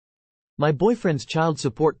My boyfriend's child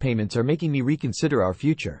support payments are making me reconsider our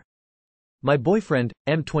future. My boyfriend,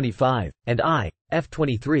 M25, and I,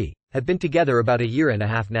 F23, have been together about a year and a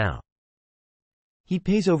half now. He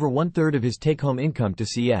pays over 1/3 of his take-home income to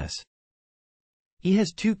CS. He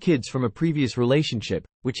has 2 kids from a previous relationship,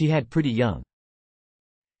 which he had pretty young.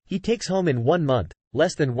 He takes home in 1 month,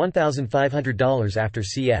 less than $1,500 after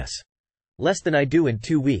CS. Less than I do in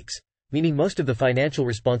 2 weeks, meaning most of the financial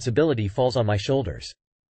responsibility falls on my shoulders.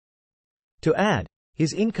 To add,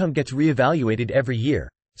 his income gets reevaluated every year,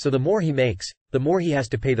 so the more he makes, the more he has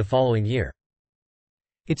to pay the following year.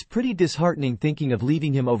 It's pretty disheartening thinking of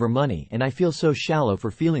leaving him over money, and I feel so shallow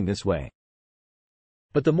for feeling this way.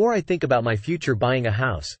 But the more I think about my future, buying a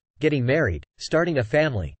house, getting married, starting a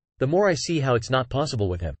family, the more I see how it's not possible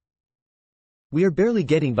with him. We are barely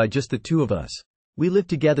getting by, just the 2 of us. We live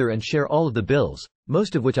together and share all of the bills,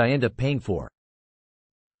 most of which I end up paying for.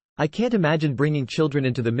 I can't imagine bringing children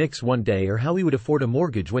into the mix one day, or how he would afford a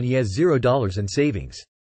mortgage when he has $0 in savings.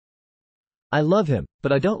 I love him,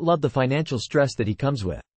 but I don't love the financial stress that he comes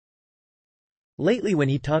with. Lately, when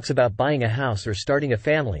he talks about buying a house or starting a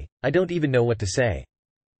family, I don't even know what to say.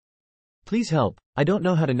 Please help, I don't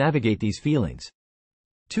know how to navigate these feelings.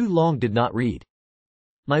 Too long did not read.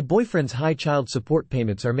 My boyfriend's high child support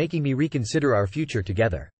payments are making me reconsider our future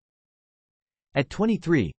together. At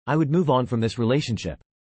 23, I would move on from this relationship.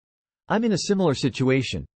 I'm in a similar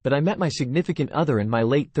situation, but I met my significant other in my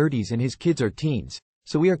late 30s and his kids are teens,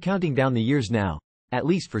 so we are counting down the years now, at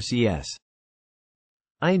least for CS.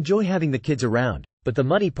 I enjoy having the kids around, but the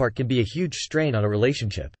money part can be a huge strain on a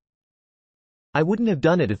relationship. I wouldn't have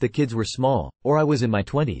done it if the kids were small, or I was in my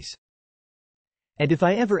 20s. And if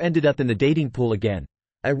I ever ended up in the dating pool again,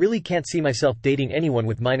 I really can't see myself dating anyone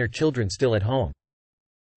with minor children still at home.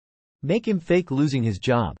 Make him fake losing his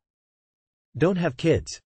job. Don't have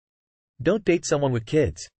kids. Don't date someone with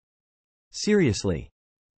kids. Seriously.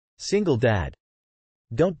 Single dad.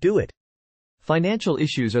 Don't do it. Financial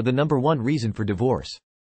issues are the #1 reason for divorce.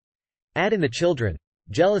 Add in the children,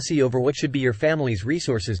 jealousy over what should be your family's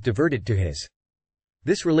resources diverted to his.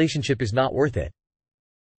 This relationship is not worth it.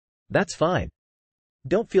 That's fine.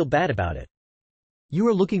 Don't feel bad about it. You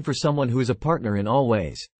are looking for someone who is a partner in all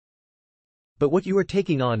ways. But what you are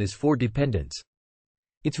taking on is for dependence.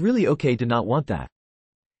 It's really okay to not want that.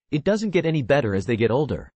 It doesn't get any better as they get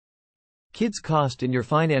older. Kids cost and your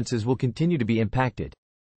finances will continue to be impacted.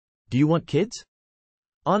 Do you want kids?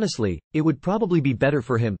 Honestly, it would probably be better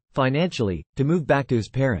for him, financially, to move back to his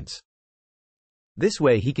parents. This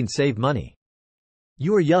way he can save money.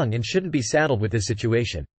 You are young and shouldn't be saddled with this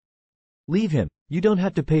situation. Leave him, you don't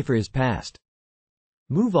have to pay for his past.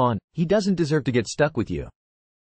 Move on, he doesn't deserve to get stuck with you.